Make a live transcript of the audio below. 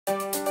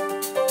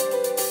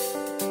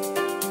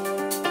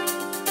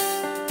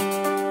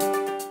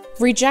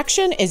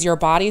Rejection is your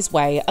body's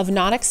way of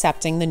not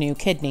accepting the new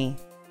kidney.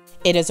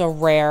 It is a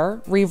rare,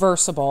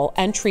 reversible,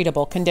 and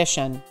treatable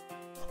condition.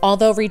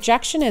 Although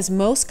rejection is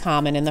most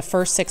common in the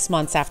first 6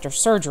 months after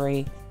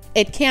surgery,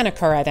 it can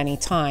occur at any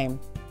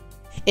time.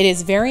 It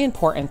is very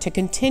important to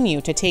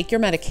continue to take your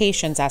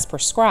medications as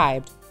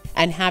prescribed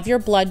and have your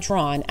blood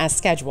drawn as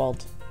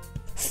scheduled.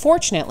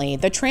 Fortunately,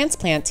 the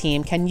transplant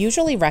team can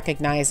usually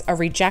recognize a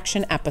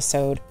rejection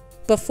episode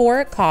before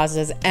it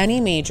causes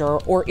any major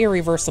or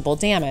irreversible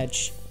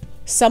damage.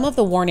 Some of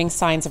the warning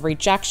signs of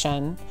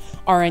rejection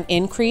are an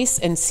increase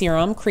in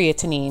serum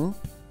creatinine,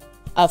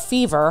 a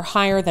fever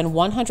higher than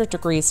 100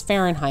 degrees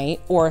Fahrenheit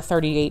or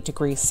 38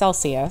 degrees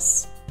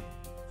Celsius,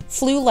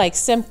 flu-like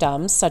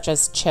symptoms such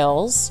as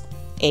chills,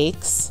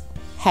 aches,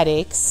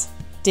 headaches,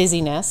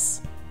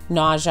 dizziness,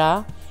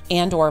 nausea,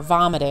 and/or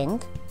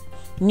vomiting,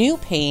 new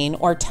pain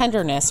or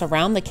tenderness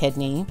around the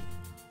kidney,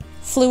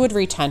 fluid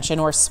retention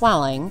or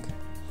swelling,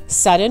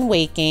 sudden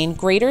weight gain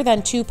greater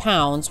than 2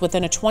 pounds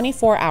within a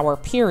 24-hour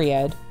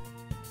period,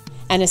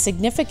 and a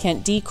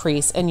significant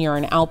decrease in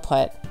urine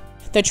output.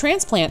 The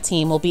transplant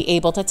team will be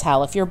able to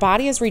tell if your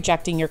body is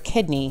rejecting your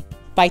kidney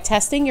by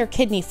testing your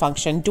kidney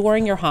function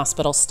during your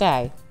hospital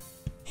stay.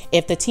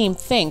 If the team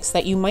thinks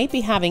that you might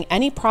be having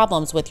any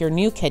problems with your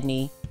new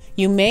kidney,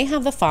 you may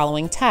have the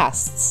following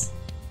tests: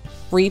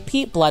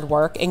 repeat blood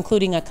work,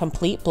 including a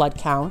complete blood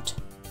count,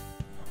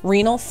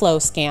 renal flow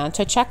scan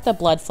to check the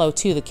blood flow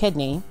to the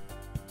kidney,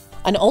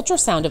 an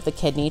ultrasound of the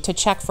kidney to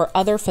check for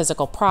other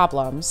physical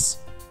problems,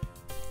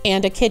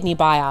 and a kidney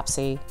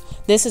biopsy.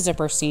 This is a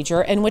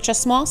procedure in which a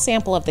small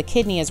sample of the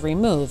kidney is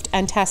removed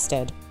and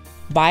tested.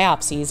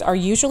 Biopsies are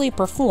usually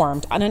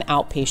performed on an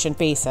outpatient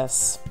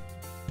basis.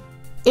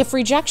 If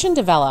rejection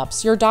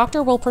develops, your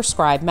doctor will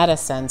prescribe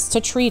medicines to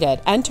treat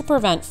it and to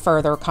prevent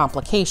further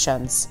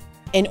complications.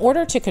 In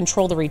order to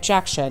control the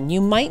rejection,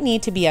 you might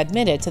need to be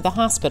admitted to the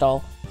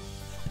hospital,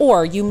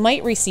 or you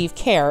might receive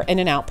care in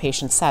an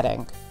outpatient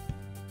setting.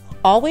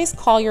 Always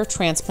call your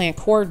transplant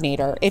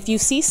coordinator if you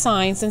see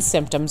signs and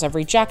symptoms of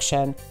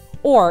rejection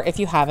or if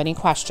you have any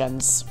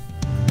questions.